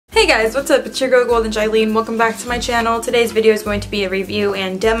Hey guys, what's up? It's your girl Golden Jilene. Welcome back to my channel. Today's video is going to be a review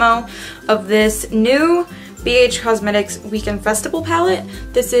and demo of this new BH Cosmetics Weekend Festival palette.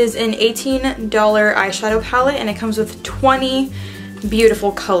 This is an $18 eyeshadow palette and it comes with 20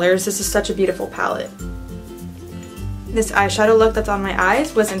 beautiful colors. This is such a beautiful palette. This eyeshadow look that's on my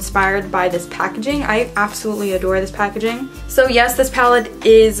eyes was inspired by this packaging. I absolutely adore this packaging. So yes, this palette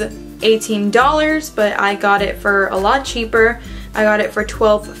is $18, but I got it for a lot cheaper. I got it for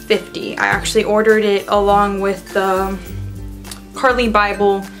 $12.50. I actually ordered it along with the Carli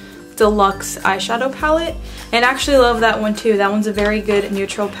Bybel Deluxe eyeshadow palette, and I actually love that one too. That one's a very good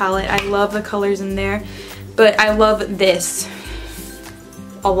neutral palette. I love the colors in there, but I love this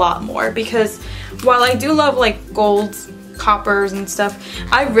a lot more because while I do love like golds, coppers and stuff,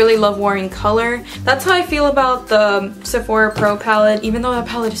 I really love wearing color. That's how I feel about the Sephora Pro palette. Even though that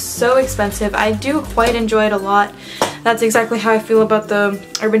palette is so expensive, I do quite enjoy it a lot. That's exactly how I feel about the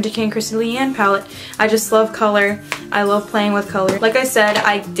Urban Decay and Christy Leanne palette. I just love color. I love playing with color. Like I said,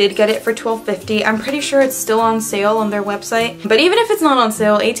 I did get it for $12.50. I'm pretty sure it's still on sale on their website. But even if it's not on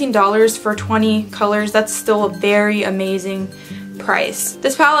sale, $18 for 20 colors, that's still a very amazing price.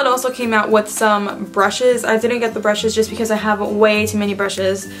 This palette also came out with some brushes. I didn't get the brushes just because I have way too many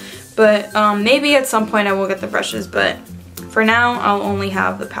brushes. But maybe at some point I will get the brushes, but for now I'll only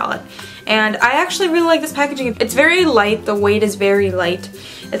have the palette. And I actually really like this packaging. It's very light. The weight is very light.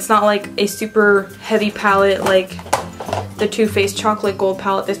 It's not like a super heavy palette like the Too Faced Chocolate Gold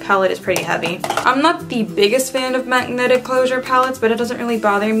palette. This palette is pretty heavy. I'm not the biggest fan of magnetic closure palettes, but it doesn't really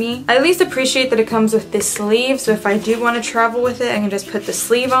bother me. I at least appreciate that it comes with this sleeve, so if I do want to travel with it, I can just put the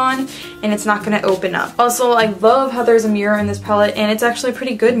sleeve on and it's not going to open up. Also, I love how there's a mirror in this palette, and it's actually a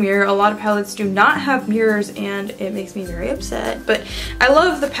pretty good mirror. A lot of palettes do not have mirrors and it makes me very upset, but I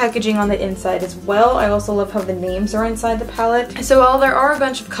love the packaging on the inside as well. I also love how the names are inside the palette. So while there are a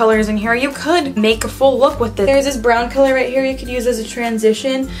bunch of colors in here, you could make a full look with this. There's this brown color right here you could use as a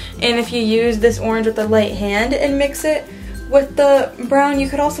transition, and if you use this orange with the light hand and mix it with the brown, you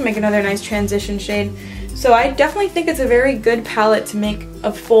could also make another nice transition shade. So I definitely think it's a very good palette to make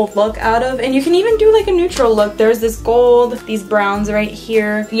a full look out of, and you can even do like a neutral look. There's this gold, these browns right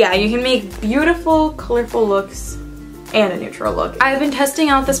here. Yeah, you can make beautiful, colorful looks and a neutral look. I've been testing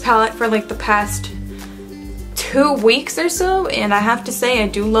out this palette for like the past 2 weeks or so, and I have to say I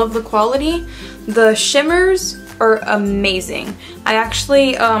do love the quality. The shimmers are amazing. I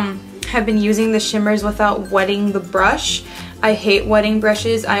actually have been using the shimmers without wetting the brush. I hate wetting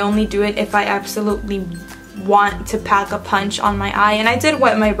brushes. I only do it if I absolutely want to pack a punch on my eye, and I did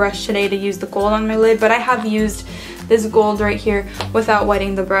wet my brush today to use the gold on my lid, but I have used this gold right here without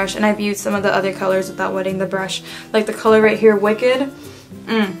wetting the brush, and I've used some of the other colors without wetting the brush. Like the color right here, Wicked.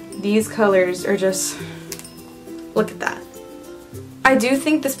 These colors are just, look at that. I do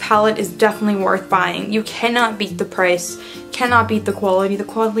think this palette is definitely worth buying. You cannot beat the price, cannot beat the quality. The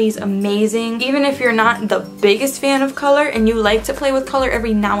quality is amazing. Even if you're not the biggest fan of color and you like to play with color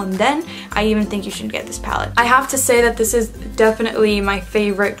every now and then, I even think you should get this palette. I have to say that this is definitely my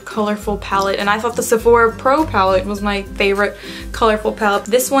favorite colorful palette, and I thought the Sephora Pro palette was my favorite colorful palette.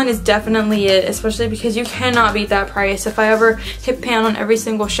 This one is definitely it, especially because you cannot beat that price. If I ever hit pan on every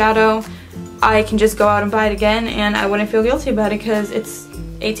single shadow, I can just go out and buy it again and I wouldn't feel guilty about it because it's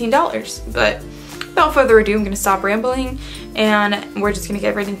 $18. But without further ado, I'm going to stop rambling and we're just going to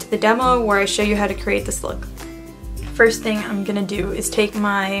get right into the demo where I show you how to create this look. First thing I'm going to do is take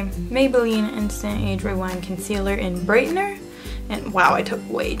my Maybelline Instant Age Rewind Concealer in Brightener. And wow, I took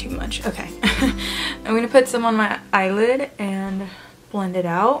way too much. Okay. I'm going to put some on my eyelid and blend it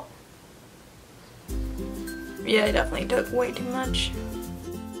out. Yeah, I definitely took way too much.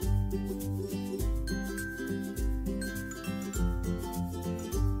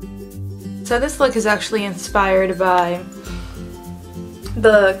 So this look is actually inspired by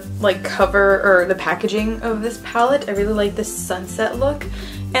the like cover or the packaging of this palette. I really like this sunset look,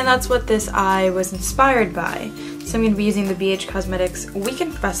 and that's what this eye was inspired by. So I'm going to be using the BH Cosmetics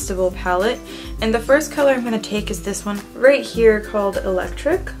Weekend Festival palette, and the first color I'm going to take is this one right here called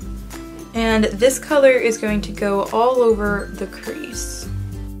Electric, and this color is going to go all over the crease.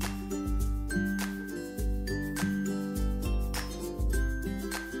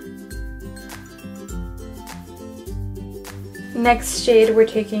 Next shade we're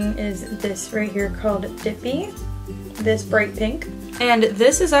taking is this right here called Dippy, this bright pink. And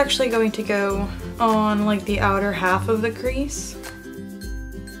this is actually going to go on like the outer half of the crease.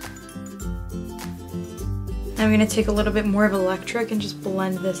 I'm going to take a little bit more of Electric and just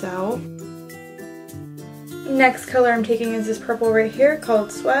blend this out. Next color I'm taking is this purple right here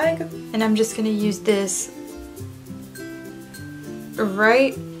called Swag, and I'm just going to use this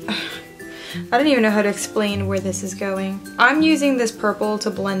right I don't even know how to explain where this is going. I'm using this purple to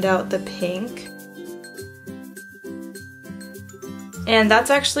blend out the pink. And that's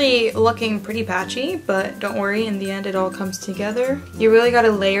actually looking pretty patchy, but don't worry, in the end it all comes together. You really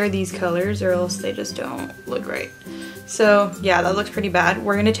gotta layer these colors or else they just don't look right. So yeah, that looks pretty bad.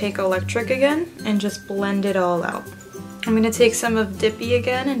 We're gonna take electric again and just blend it all out. I'm gonna take some of Dippy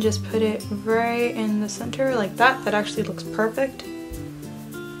again and just put it right in the center like that. That actually looks perfect.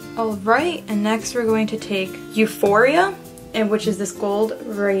 Alright, and next we're going to take Euphoria, and which is this gold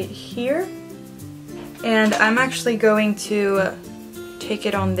right here. And I'm actually going to take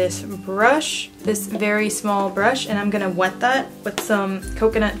it on this brush, this very small brush, and I'm gonna wet that with some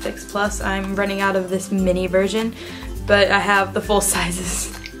Coconut Fix Plus. I'm running out of this mini version, but I have the full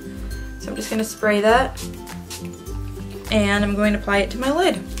sizes. So I'm just gonna spray that, and I'm going to apply it to my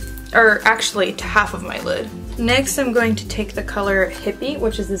lid. Or actually, to half of my lid. Next, I'm going to take the color Hippie,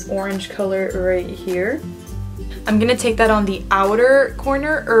 which is this orange color right here. I'm gonna take that on the outer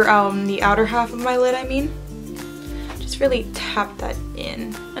corner, or the outer half of my lid, I mean. Just really tap that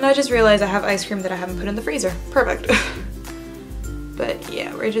in. And I just realized I have ice cream that I haven't put in the freezer. Perfect. But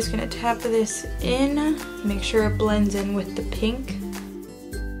yeah, we're just gonna tap this in, make sure it blends in with the pink.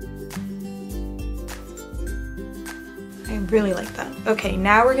 I really like that. Okay,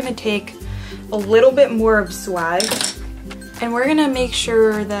 now we're gonna take a little bit more of Swag, and we're gonna make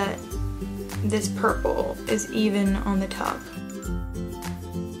sure that this purple is even on the top.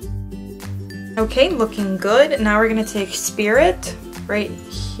 Okay, looking good. Now we're gonna take Spirit right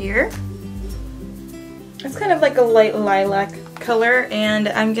here. It's kind of like a light lilac color, and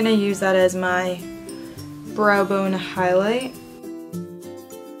I'm gonna use that as my brow bone highlight.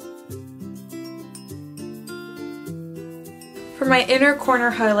 For my inner corner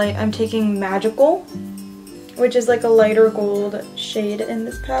highlight, I'm taking Magical, which is like a lighter gold shade in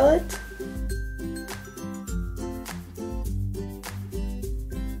this palette.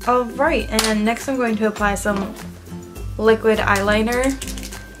 Alright, and next I'm going to apply some liquid eyeliner.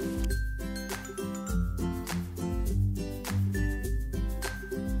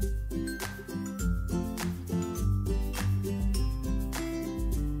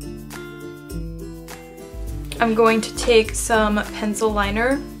 I'm going to take some pencil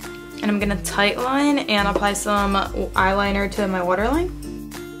liner, and I'm going to tight line and apply some eyeliner to my waterline.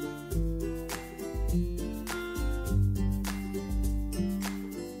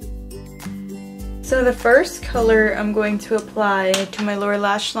 So the first color I'm going to apply to my lower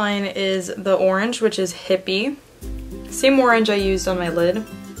lash line is the orange, which is Hippie. Same orange I used on my lid.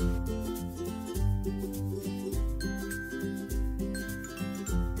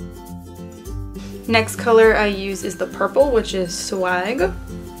 Next color I use is the purple, which is Swag.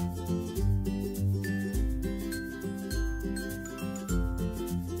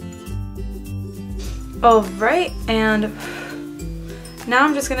 Alright, and now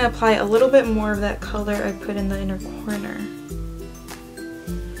I'm just going to apply a little bit more of that color I put in the inner corner.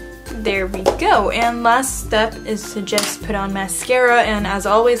 There we go, and last step is to just put on mascara, and as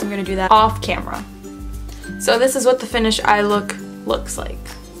always I'm going to do that off camera. So this is what the finished eye look looks like.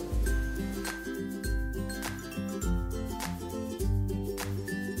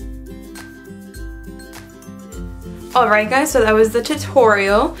 Alright guys, so that was the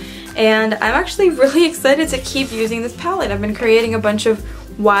tutorial, and I'm actually really excited to keep using this palette. I've been creating a bunch of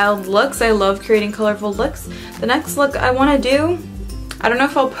wild looks. I love creating colorful looks. The next look I want to do, I don't know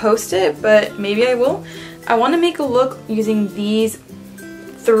if I'll post it, but maybe I will. I want to make a look using these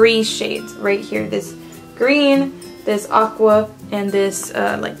 3 shades right here. This green, this aqua, and this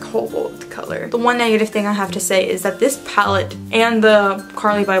like cobalt color. The one negative thing I have to say is that this palette and the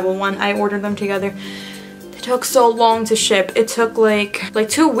Carli Bybel one, I ordered them together. It took so long to ship. It took like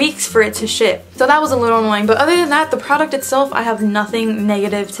 2 weeks for it to ship. So that was a little annoying, but other than that, the product itself, I have nothing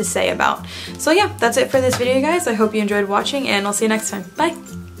negative to say about. So yeah, that's it for this video, guys. I hope you enjoyed watching, and I'll see you next time. Bye!